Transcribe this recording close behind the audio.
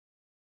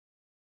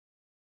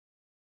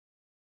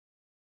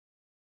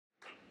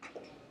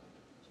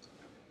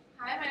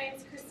Hi, my name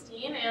is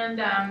Christine, and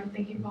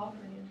thank you, Paul,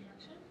 for the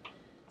introduction.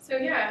 So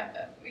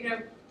yeah,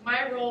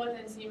 my role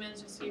within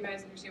Siemens, just so you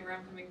guys understand where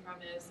I'm coming from,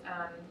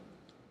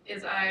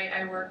 is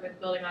I work with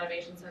building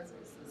automation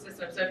systems.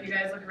 So if you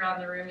guys look around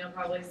the room, you'll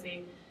probably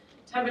see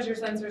temperature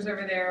sensors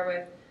over there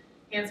with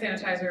hand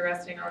sanitizer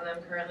resting on them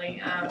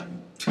currently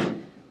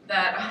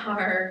that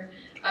are,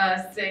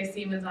 say,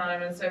 Siemens on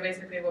them. And so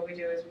basically what we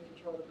do is we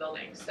control the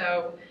building.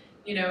 So,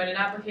 in an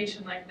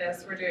application like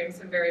this, we're doing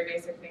some very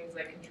basic things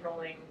like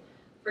controlling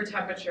for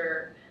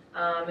temperature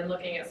and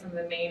looking at some of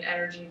the main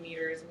energy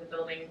meters in the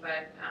building.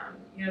 But,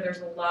 there's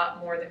a lot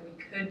more that we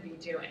could be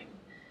doing.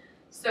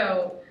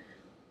 So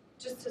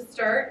just to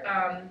start,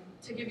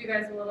 to give you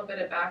guys a little bit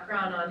of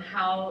background on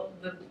how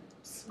the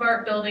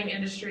smart building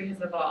industry has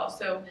evolved.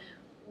 So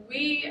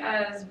we,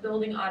 as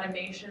building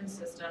automation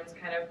systems,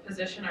 kind of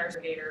position our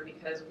data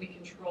because we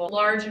control a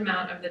large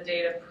amount of the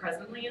data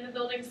presently in the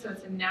building, so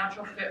it's a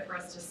natural fit for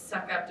us to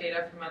suck up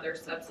data from other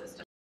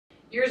subsystems.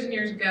 Years and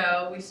years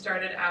ago, we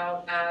started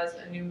out as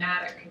a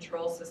pneumatic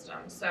control system.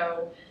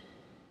 So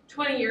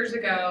 20 years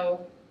ago,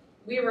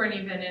 we weren't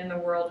even in the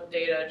world of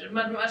data,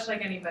 much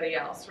like anybody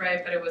else,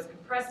 right? But it was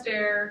compressed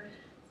air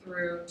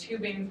through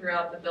tubing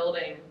throughout the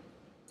building.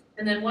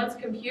 And then once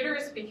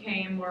computers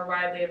became more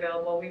widely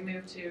available, we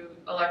moved to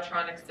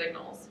electronic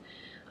signals.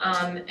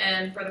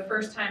 And for the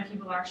first time,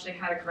 people actually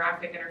had a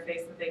graphic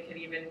interface that they could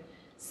even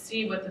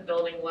see what the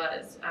building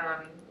was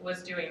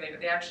doing.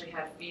 They actually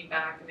had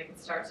feedback, and they could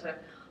start to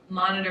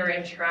monitor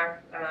and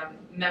track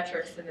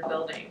metrics in the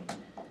building.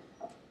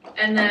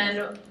 And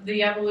then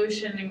the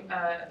evolution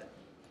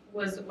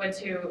went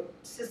to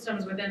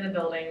systems within the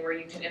building where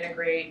you can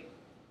integrate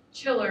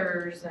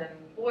chillers and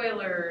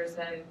boilers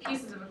and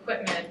pieces of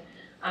equipment,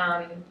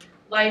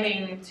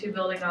 lighting to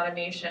building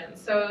automation.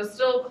 So it was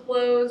still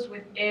closed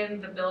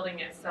within the building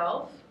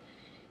itself.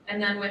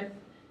 And then with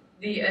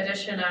the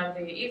addition of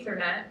the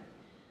Ethernet,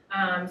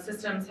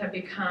 systems have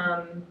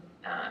become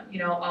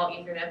all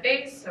Ethernet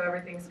based, so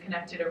everything's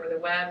connected over the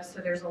web. So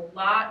there's a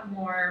lot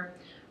more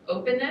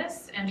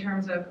openness in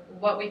terms of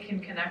what we can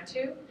connect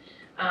to.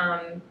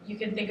 You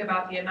can think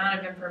about the amount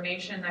of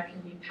information that can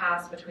be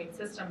passed between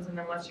systems, and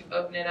then once you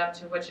open it up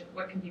to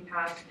what can be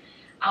passed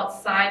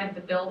outside of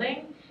the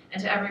building,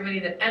 and to everybody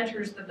that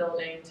enters the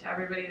building, to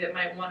everybody that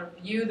might want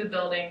to view the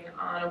building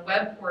on a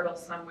web portal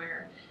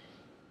somewhere,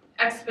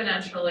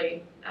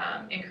 exponentially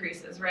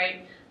increases,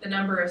 right? The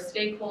number of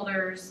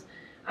stakeholders,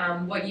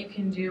 what you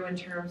can do in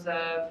terms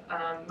of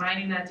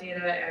mining that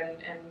data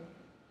and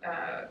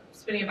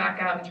spinning it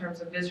back out in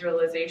terms of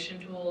visualization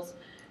tools,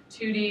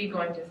 2D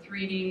going to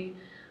 3D,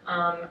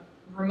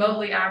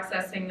 remotely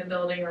accessing the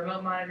building,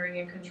 remote monitoring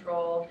and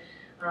control,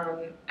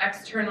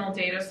 external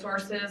data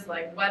sources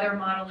like weather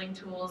modeling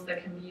tools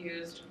that can be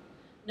used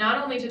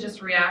not only to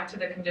just react to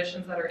the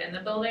conditions that are in the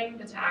building,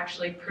 but to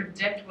actually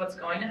predict what's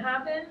going to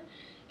happen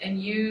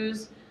and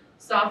use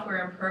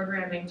software and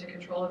programming to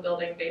control the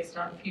building based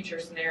on future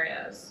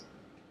scenarios.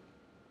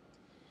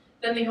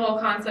 Then the whole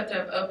concept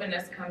of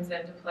openness comes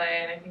into play,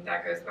 and I think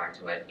that goes back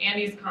to what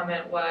Andy's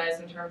comment was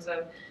in terms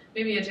of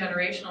maybe a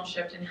generational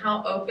shift in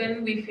how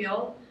open we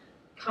feel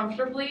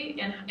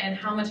comfortably and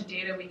how much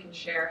data we can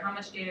share, how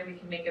much data we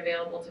can make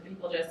available to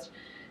people just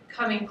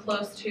coming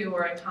close to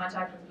or in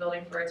contact with the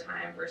building for a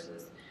time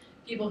versus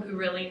people who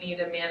really need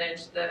to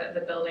manage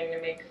the building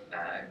to make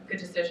good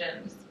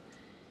decisions.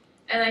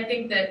 And I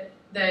think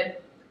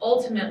that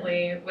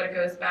ultimately what it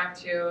goes back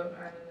to,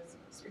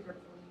 the speaker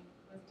before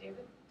me was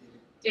David?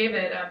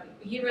 David,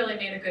 he really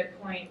made a good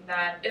point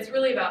that it's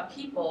really about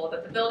people,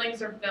 that the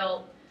buildings are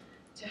built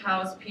to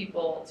house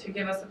people, to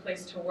give us a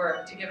place to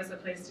work, to give us a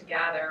place to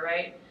gather,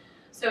 right?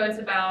 So it's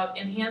about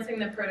enhancing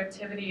the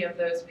productivity of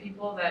those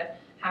people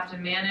that have to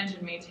manage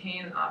and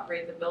maintain and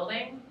operate the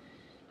building.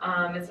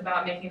 It's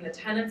about making the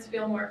tenants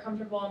feel more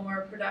comfortable and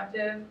more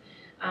productive,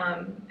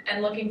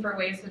 and looking for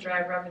ways to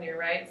drive revenue,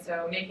 right?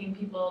 So making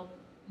people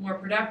more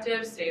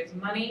productive saves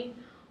money,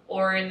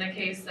 or in the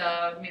case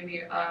of maybe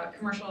a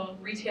commercial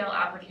retail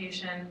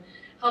application,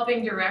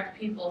 helping direct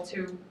people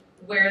to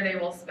where they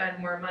will spend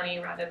more money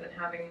rather than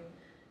having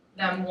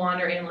them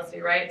wander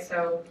aimlessly, right?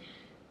 So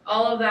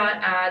all of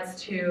that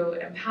adds to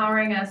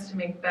empowering us to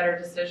make better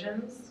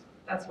decisions.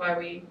 That's why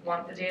we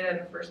want the data in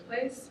the first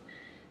place.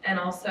 And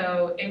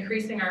also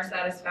increasing our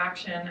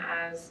satisfaction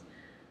as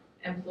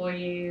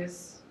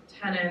employees,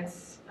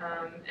 tenants,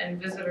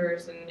 and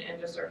visitors in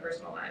just our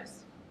personal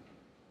lives.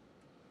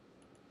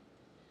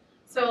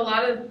 So a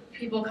lot of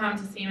people come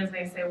to Siemens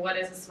and they say, what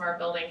is a smart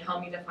building?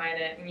 Help me define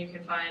it. And you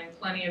can find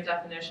plenty of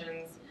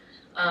definitions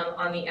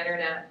on the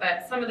internet.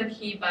 But some of the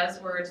key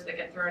buzzwords that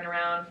get thrown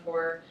around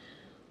for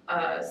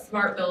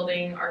smart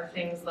building are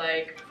things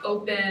like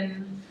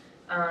open,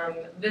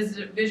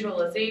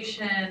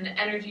 visualization,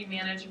 energy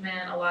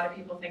management. A lot of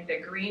people think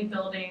that green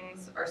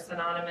buildings are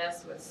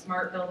synonymous with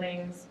smart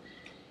buildings.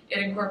 It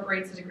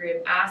incorporates a degree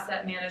of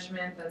asset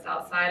management that's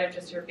outside of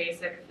just your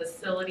basic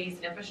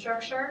facilities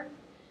infrastructure.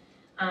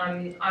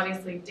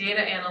 Obviously,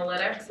 data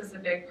analytics is a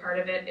big part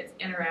of it. It's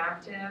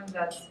interactive.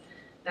 That's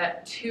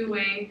that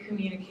two-way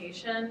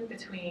communication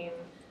between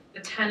the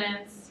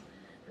tenants,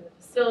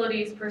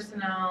 facilities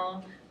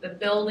personnel, the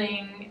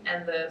building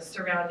and the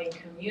surrounding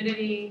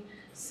community,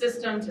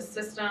 system to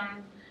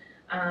system.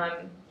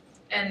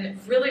 And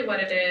really what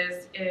it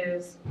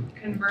is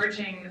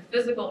converging the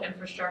physical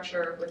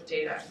infrastructure with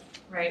data,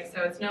 right?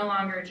 So it's no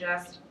longer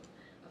just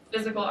a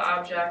physical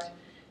object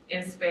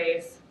in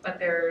space, but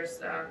there's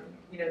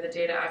the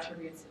data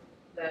attributes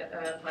that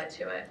apply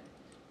to it.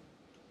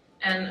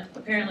 And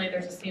apparently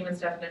there's a Siemens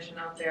definition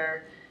out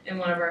there in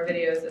one of our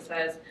videos that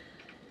says,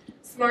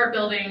 smart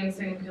buildings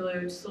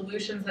include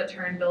solutions that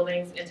turn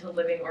buildings into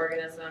living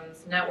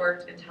organisms,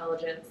 networked,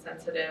 intelligent,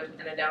 sensitive,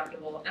 and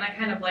adaptable. And I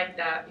kind of like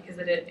that because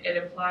it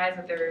implies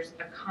that there's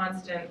a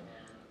constant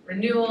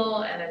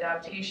renewal and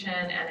adaptation,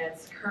 and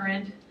it's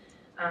current,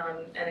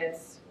 and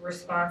it's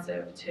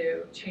responsive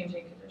to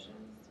changing conditions.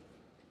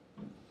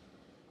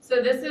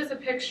 So this is a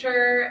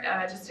picture,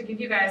 just to give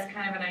you guys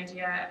kind of an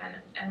idea,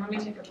 and let me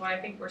take a point. I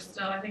think I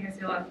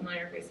see a lot of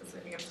familiar faces, so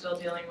I think I'm still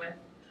dealing with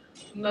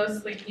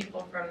mostly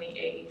people from the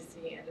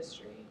AEC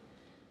industry.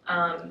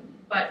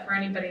 But for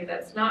anybody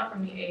that's not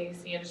from the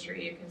AEC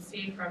industry, you can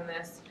see from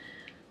this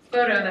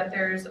photo that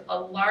there's a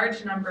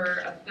large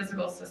number of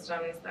physical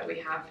systems that we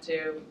have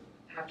to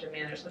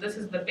manage. So this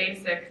is the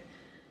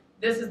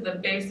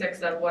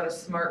basics of what a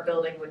smart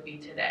building would be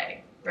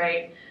today,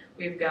 right?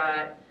 We've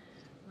got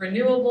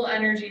renewable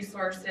energy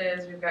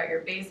sources, we've got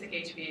your basic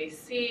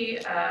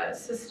HVAC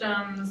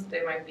systems,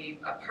 they might be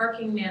a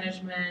parking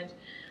management,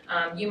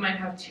 you might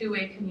have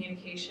two-way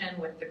communication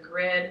with the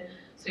grid,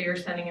 so you're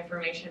sending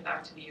information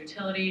back to the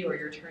utility or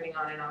you're turning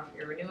on and off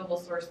your renewable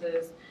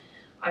sources.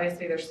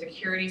 Obviously there's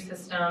security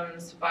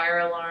systems,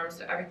 fire alarms,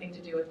 so everything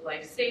to do with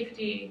life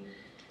safety,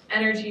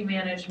 energy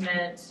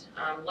management,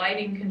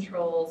 lighting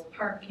controls,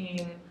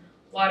 parking,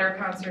 water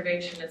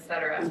conservation,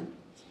 etc.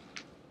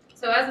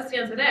 So as it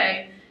stands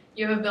today,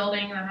 you have a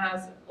building that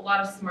has a lot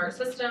of smart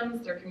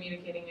systems, they're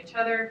communicating with each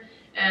other,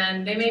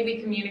 and they may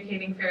be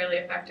communicating fairly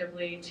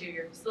effectively to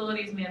your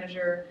facilities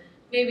manager,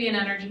 maybe an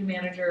energy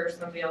manager or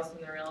somebody else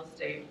in the real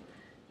estate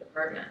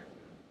department.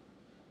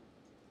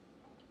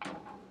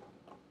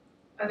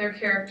 Other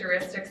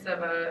characteristics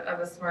of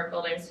a smart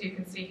building, so you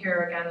can see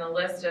here again the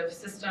list of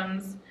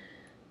systems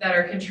that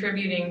are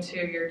contributing to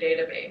your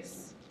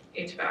database: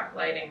 HVAC,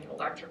 lighting,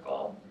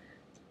 electrical,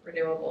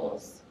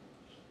 renewables.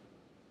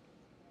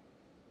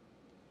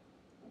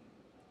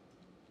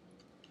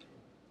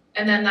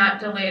 And then that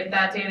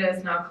data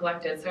is now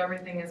collected, so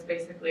everything is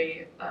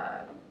basically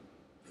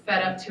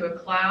fed up to a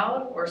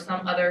cloud or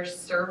some other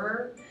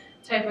server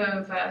type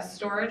of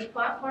storage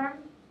platform.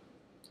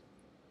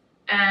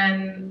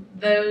 And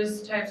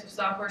those types of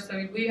software,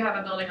 so we have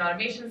a building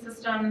automation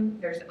system,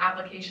 there's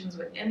applications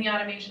within the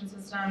automation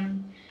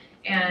system,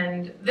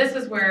 and this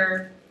is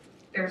where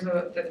there's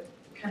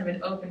kind of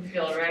an open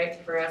field, right,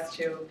 for us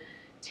to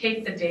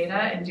take the data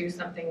and do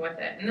something with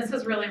it. And this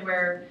is really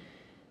where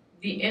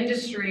the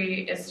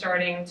industry is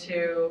starting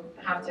to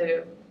have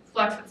to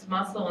flex its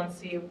muscle and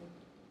see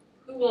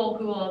who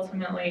will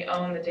ultimately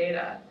own the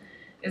data.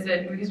 Is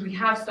it because we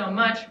have so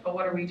much, but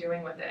what are we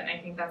doing with it? And I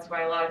think that's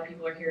why a lot of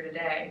people are here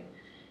today,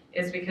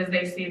 is because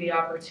they see the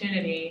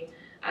opportunity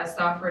as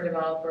software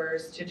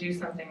developers to do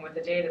something with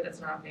the data that's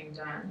not being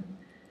done.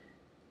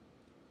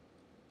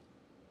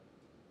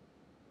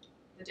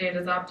 The data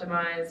is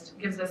optimized,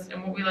 gives us,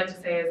 and what we like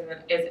to say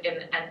is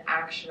in an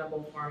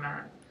actionable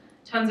format.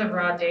 Tons of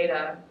raw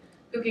data.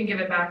 Who can give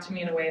it back to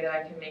me in a way that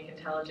I can make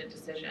intelligent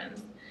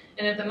decisions?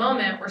 And at the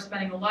moment, we're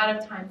spending a lot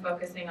of time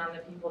focusing on the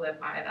people that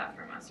buy that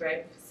from us,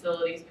 right?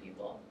 Facilities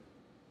people,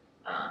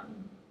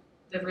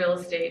 the real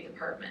estate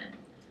department.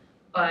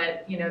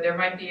 But there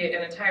might be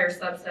an entire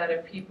subset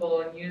of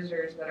people and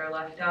users that are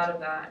left out of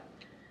that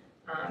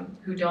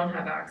who don't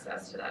have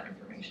access to that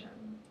information.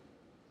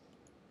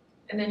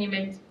 And then you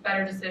make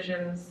better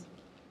decisions.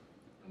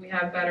 We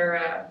have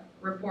better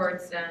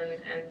reports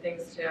and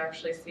things to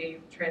actually see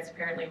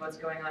transparently what's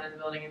going on in the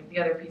building. And the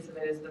other piece of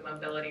it is the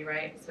mobility,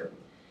 right? So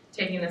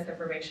taking this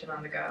information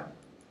on the go.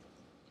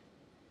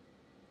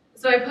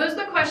 So I posed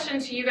the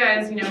question to you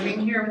guys, being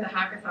here with a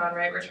hackathon,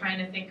 right? We're trying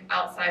to think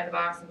outside the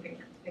box and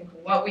think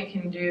what we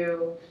can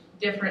do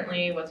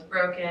differently, what's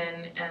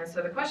broken. And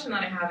so the question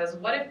that I have is,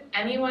 what if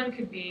anyone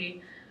could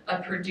be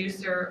a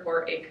producer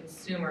or a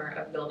consumer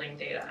of building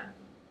data?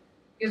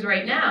 Because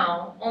right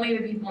now, only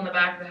the people in the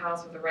back of the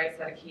house with the right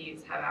set of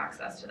keys have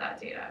access to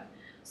that data.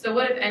 So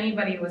what if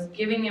anybody was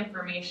giving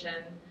information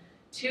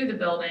to the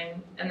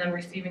building and then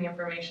receiving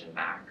information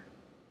back?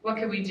 What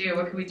could we do?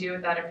 What could we do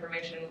with that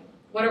information?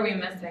 What are we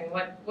missing?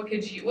 What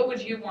would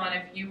you want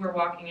if you were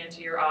walking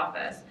into your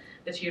office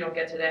that you don't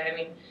get today? I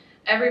mean,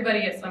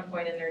 everybody at some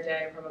point in their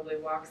day probably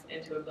walks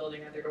into a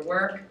building either to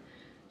work,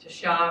 to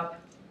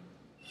shop,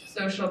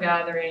 social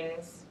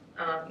gatherings.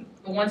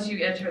 But once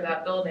you enter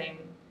that building,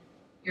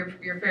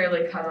 you're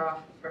fairly cut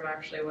off from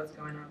actually what's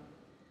going on.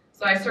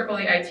 So I circle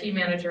the IT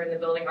manager and the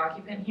building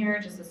occupant here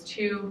just as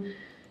two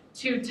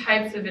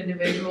types of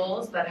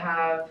individuals that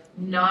have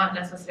not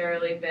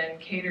necessarily been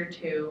catered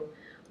to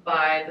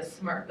by the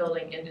smart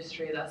building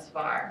industry thus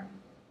far.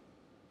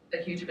 The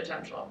huge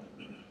potential.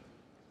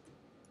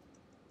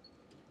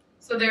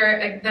 So So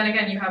then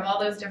again, you have all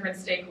those different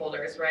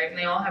stakeholders, right? And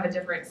they all have a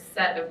different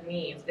set of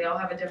needs. They all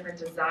have a different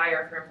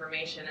desire for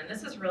information. And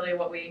this is really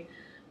what we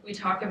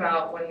talk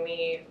about when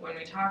we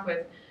talk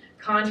with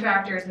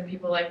contractors and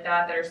people like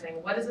that are saying,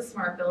 what is a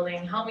smart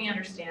building? Help me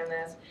understand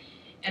this.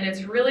 And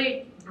it's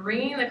really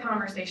bringing the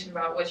conversation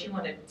about what you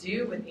want to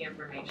do with the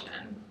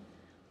information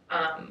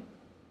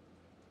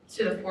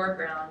to the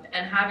foreground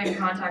and having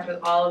contact with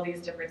all of these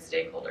different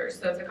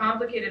stakeholders. So it's a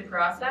complicated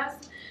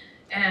process,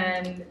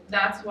 and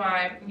that's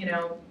why,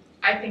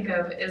 I think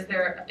of, is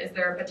there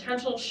a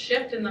potential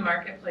shift in the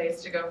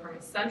marketplace to go from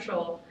a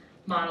central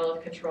model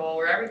of control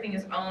where everything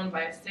is owned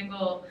by a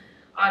single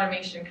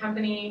automation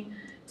company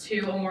to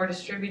a more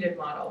distributed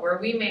model where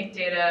we make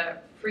data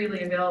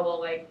freely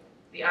available, like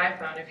the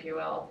iPhone, if you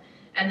will,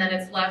 and then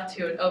it's left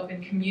to an open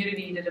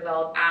community to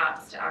develop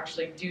apps to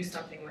actually do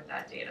something with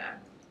that data.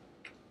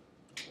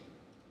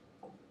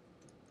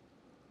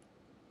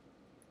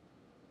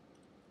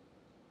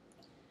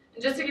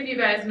 And just to give you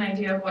guys an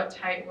idea of what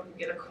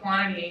the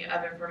quantity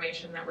of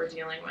information that we're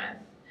dealing with.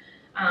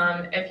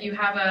 If you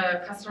have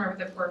a customer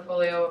with a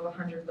portfolio of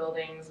 100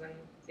 buildings and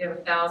you have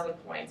 1,000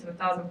 points, and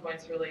 1,000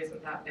 points really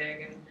isn't that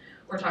big, and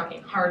we're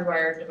talking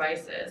hardwired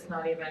devices,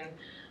 not even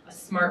a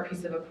smart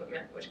piece of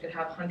equipment which could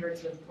have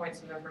hundreds of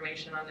points of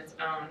information on its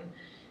own.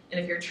 And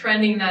if you're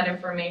trending that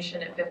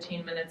information at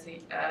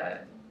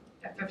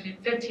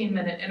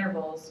 15-minute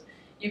intervals,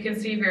 you can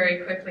see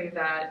very quickly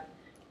that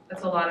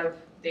that's a lot of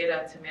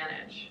data to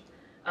manage.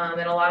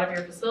 And a lot of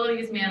your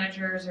facilities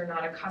managers are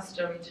not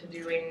accustomed to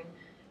doing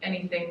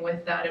anything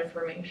with that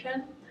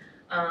information.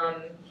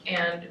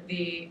 And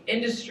the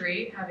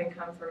industry, having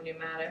come from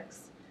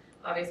pneumatics,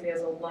 obviously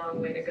has a long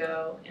way to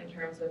go in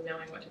terms of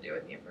knowing what to do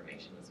with the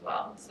information as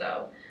well.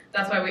 So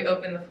that's why we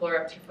open the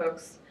floor up to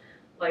folks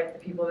like the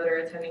people that are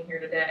attending here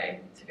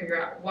today to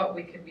figure out what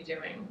we could be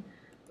doing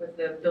with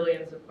the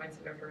billions of points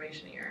of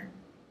information a year.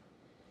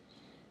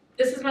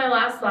 This is my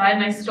last slide,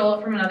 and I stole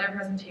it from another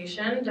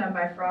presentation done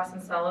by Frost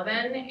and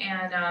Sullivan.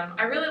 And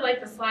I really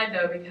like the slide,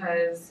 though,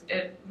 because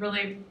it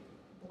really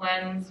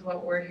blends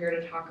what we're here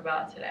to talk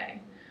about today,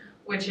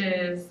 which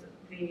is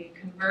the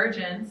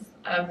convergence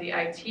of the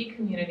IT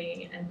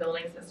community and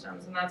building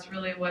systems. And that's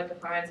really what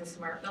defines a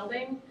smart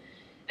building.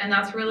 And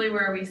that's really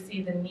where we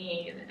see the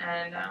need.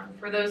 And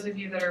for those of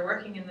you that are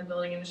working in the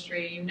building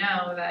industry, you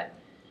know that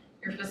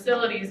your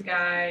facilities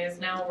guy is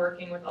now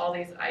working with all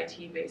these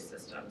IT-based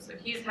systems. So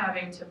he's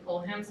having to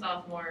pull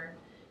himself more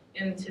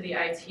into the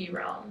IT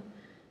realm,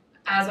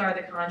 as are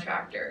the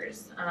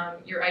contractors.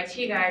 Your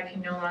IT guy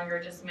can no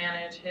longer just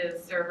manage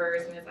his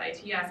servers and his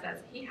IT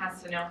assets. He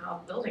has to know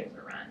how buildings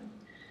are run.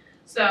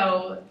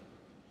 So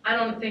I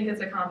don't think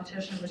it's a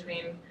competition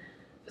between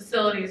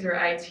facilities or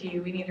IT.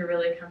 We need to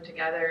really come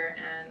together,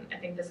 and I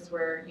think this is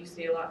where you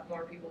see a lot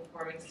more people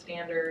forming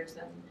standards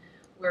and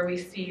where we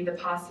see the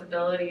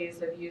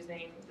possibilities of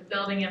using the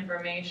building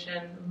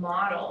information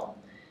model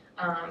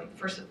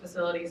for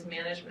facilities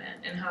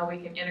management and how we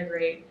can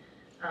integrate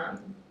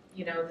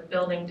the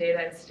building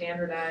data and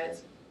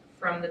standardize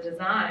from the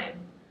design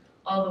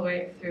all the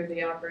way through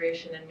the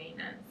operation and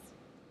maintenance.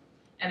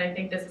 And I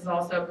think this is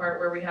also a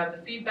part where we have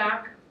the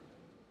feedback.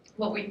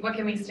 What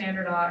can we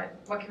standardize?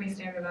 What can we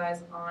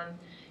standardize on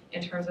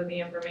in terms of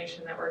the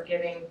information that we're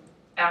giving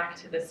back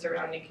to the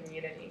surrounding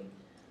community?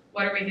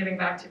 What are we giving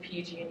back to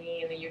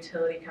PG&E and the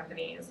utility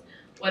companies?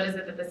 What is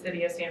it that the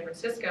city of San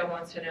Francisco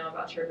wants to know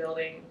about your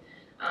building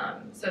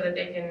so that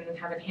they can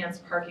have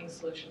enhanced parking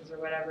solutions or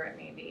whatever it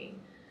may be?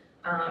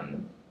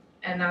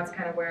 And that's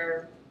kind of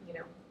where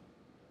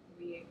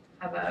we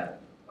have a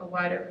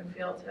wide open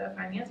field to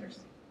find the answers.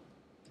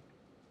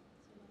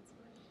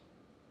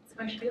 So that's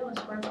my spiel on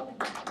smart building.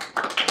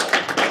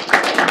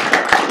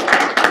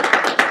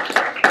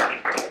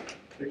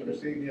 Hey,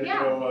 Christine,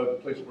 the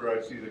place where I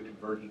see the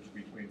convergence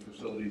between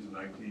facilities and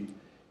IT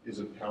is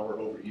in power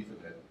over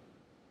Ethernet.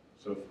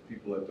 So for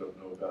people that don't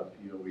know about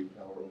PoE,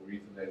 power over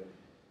Ethernet,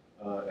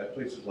 at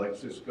places like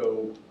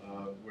Cisco,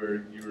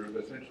 where you're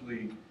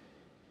essentially,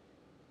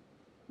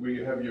 where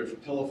you have your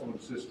telephone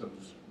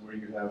systems, where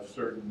you have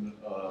certain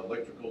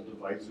electrical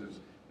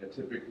devices that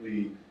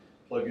typically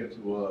plug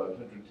into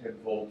 110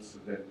 volts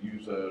and then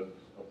use a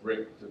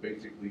brick to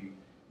basically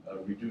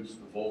reduce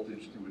the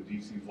voltage to a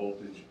DC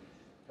voltage.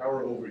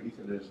 Power over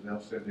Ethernet is now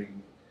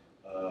sending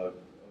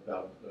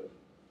about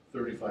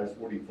 35,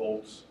 40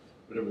 volts,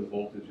 whatever the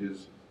voltage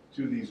is,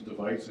 to these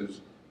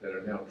devices that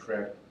are now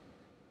tracked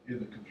in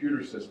the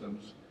computer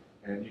systems,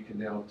 and you can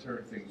now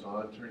turn things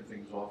on, turn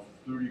things off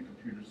through your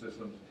computer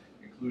systems,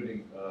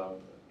 including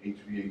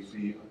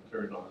HVAC,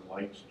 turn on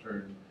lights,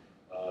 turn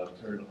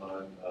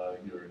on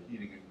your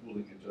heating and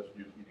cooling, adjust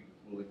your heating and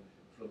cooling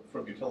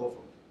from your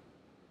telephone.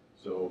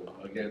 So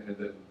again, and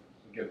then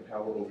again,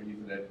 power over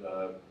Ethernet,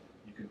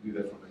 you can do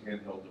that from a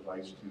handheld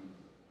device to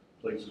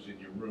places in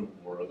your room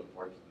or other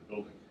parts of the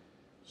building.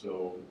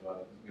 So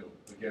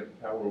again,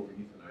 power over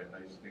Ethernet, I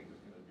think is going to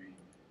be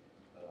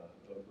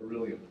a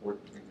really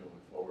important thing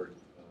going forward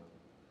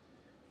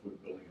for the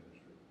building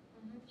industry.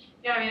 Mm-hmm.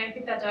 Yeah, I mean, I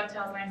think that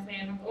dovetails nicely.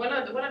 And one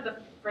of the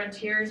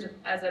frontiers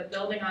as a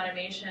building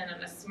automation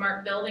and a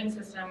smart building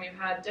system we've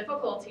had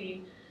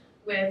difficulty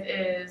with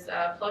is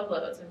plug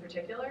loads in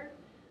particular,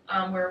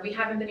 where we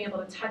haven't been able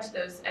to touch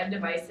those end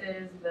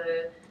devices,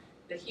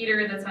 the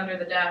heater that's under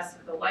the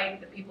desk, the light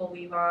that people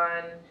leave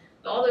on,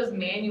 all those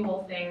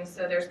manual things.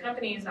 So there's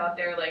companies out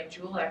there like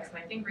Julex, and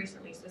I think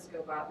recently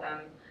Cisco bought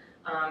them,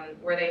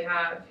 where they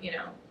have,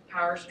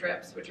 power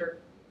strips, which are,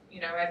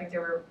 I think they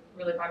were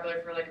really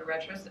popular for like a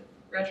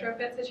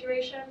retrofit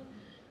situation,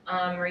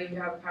 where you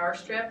have a power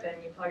strip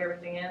and you plug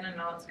everything in and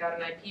now it's got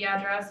an IP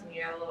address and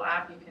you got a little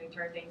app you can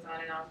turn things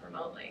on and off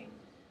remotely.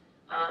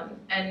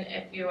 And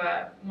if you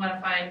want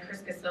to find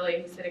Chris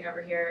Casilli, he's sitting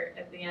over here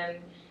at the end,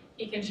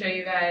 he can show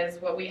you guys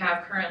what we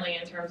have currently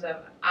in terms of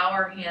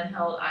our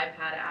handheld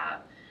iPad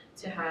app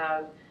to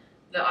have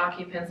the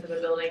occupants of the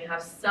building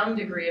have some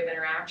degree of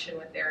interaction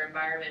with their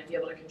environment and be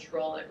able to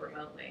control it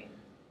remotely.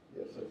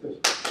 Yes, like this.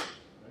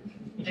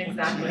 Right?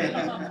 Exactly.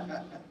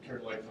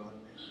 Turn lights on.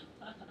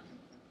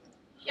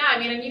 Yeah, I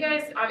mean, and you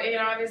guys,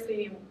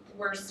 obviously,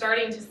 we're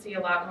starting to see a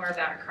lot more of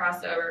that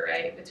crossover,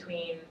 right,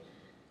 between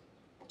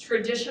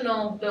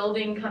traditional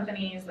building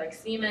companies like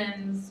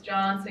Siemens,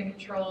 Johnson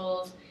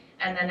Controls,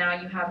 and then now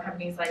you have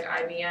companies like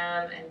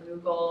IBM and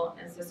Google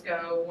and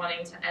Cisco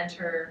wanting to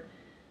enter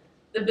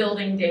the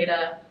building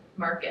data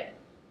market.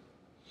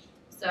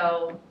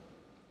 So,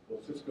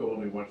 well, Cisco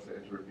only wants to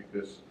enter it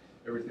because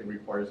everything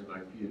requires an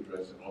IP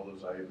address, and all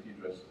those IP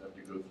addresses have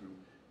to go through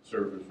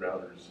servers,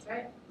 routers,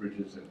 right.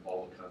 bridges, and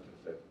all the content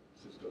that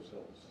Cisco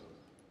sells. So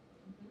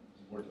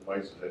the more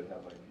devices that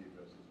have IP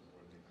addresses, the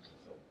more they can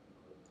sell.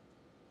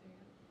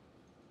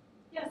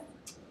 Yes.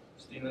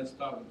 Christine, let's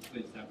start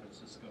with San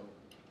Francisco.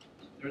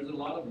 There's a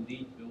lot of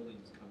LEED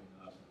buildings coming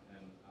up,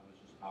 and I was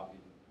just talking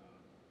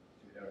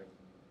to Eric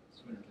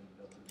from Swinnerton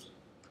Builders.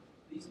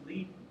 These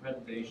LEED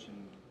accreditation,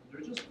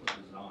 they're just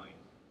for design.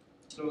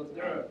 So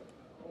there are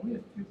only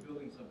a few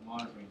buildings have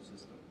monitoring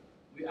system.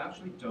 We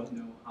actually don't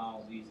know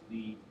how these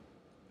LEED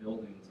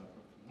buildings are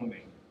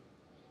performing,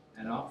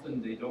 and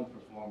often they don't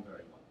perform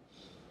very well.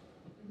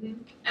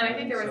 Mm-hmm. And I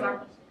think there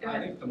was I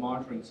think the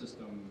monitoring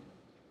system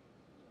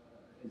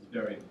is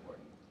very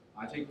important.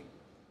 I think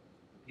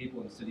the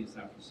people in the city of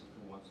San Francisco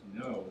want to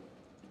know,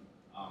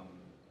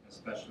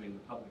 especially in the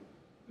public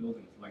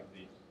buildings like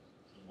the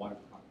water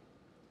department.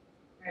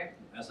 Right.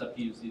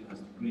 SFPUC has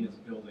the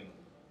greenest building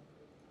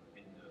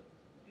in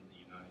the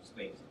United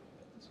States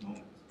at this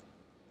moment.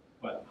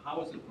 But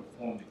how is it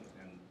performing?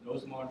 And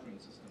those monitoring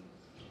systems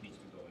need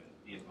to go in,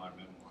 the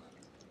environmental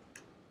monitoring.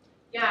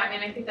 Yeah, I mean,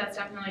 I think that's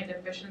definitely a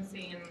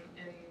deficiency in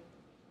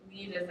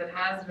LEED as it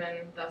has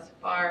been thus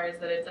far, is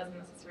that it doesn't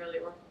necessarily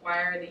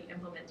require the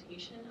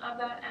implementation of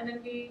that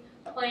M&V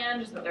plan,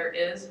 just that there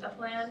is a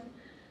plan.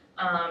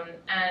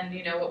 And,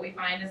 what we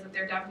find is that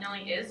there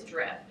definitely is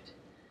drift.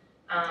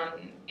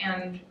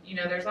 And,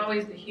 there's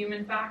always the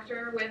human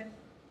factor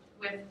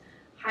with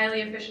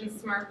highly efficient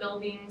smart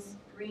buildings,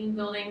 green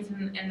buildings,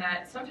 and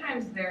that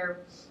sometimes they're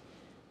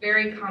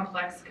very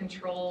complex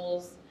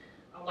controls,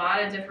 a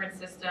lot of different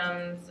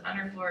systems,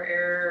 underfloor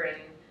error,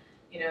 and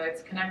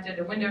it's connected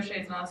to window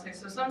shades and all this.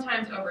 So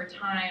sometimes over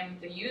time,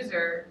 the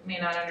user may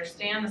not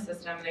understand the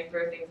system, and they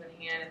throw things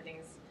in hand, and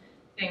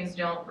things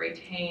don't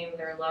retain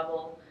their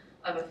level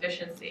of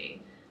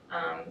efficiency.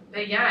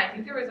 But yeah, I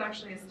think there was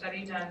actually a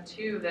study done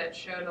too that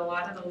showed a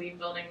lot of the LEED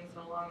buildings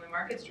along the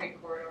Market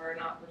Street corridor are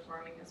not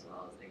performing as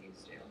well as they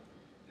used to.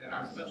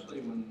 Yeah,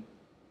 especially when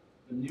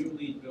the new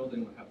LEED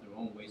building will have their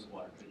own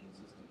wastewater treatment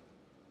system.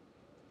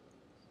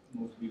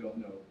 Most people don't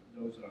know,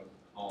 those are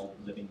all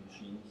living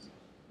machines.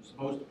 They're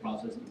supposed to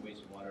process the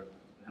wastewater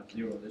and have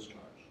zero discharge.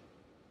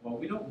 Well,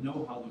 we don't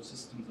know how those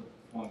systems are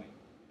performing.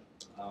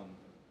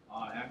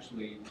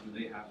 Do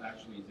they have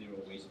actually zero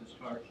waste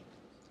discharge,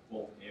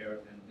 both air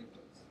and liquids?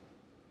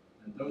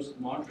 And those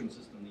monitoring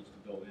system needs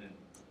to go in,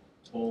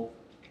 both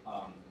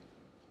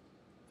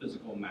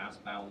physical mass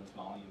balance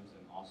volumes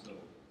and also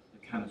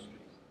the chemistry.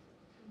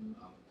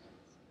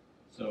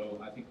 So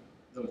I think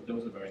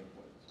those are very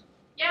important.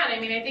 Yeah, and I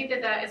mean, I think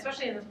that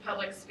especially in the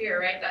public sphere,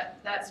 right,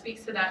 that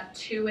speaks to that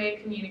two-way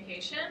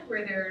communication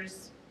where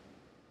there's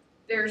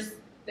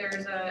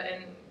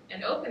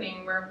an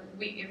opening where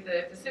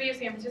if the city of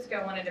San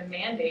Francisco wanted to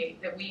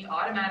mandate that we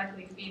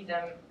automatically feed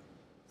them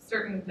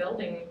certain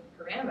building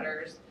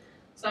parameters,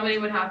 somebody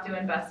would have to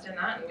invest in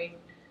that, and we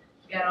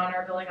get on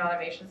our building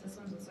automation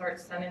systems and start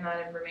sending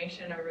that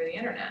information over the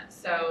internet.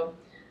 So,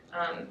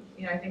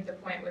 I think the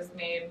point was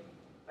made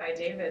by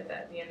David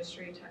that the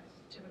industry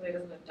typically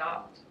doesn't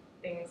adopt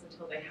things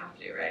until they have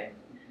to, right?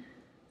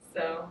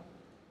 So,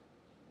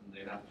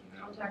 They have to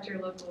now. Contact your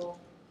local.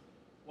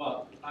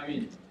 Well, I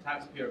mean,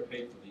 taxpayer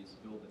pay for these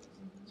buildings,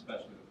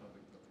 especially the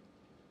public buildings,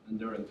 and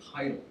they're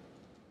entitled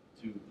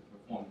to the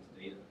performance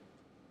data,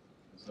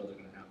 and so they're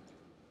going to have to.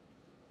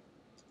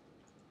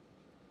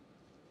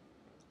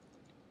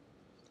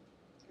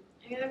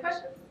 Any other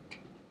questions?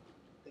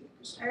 Thank you,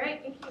 Christine. All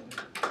right, thank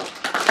you.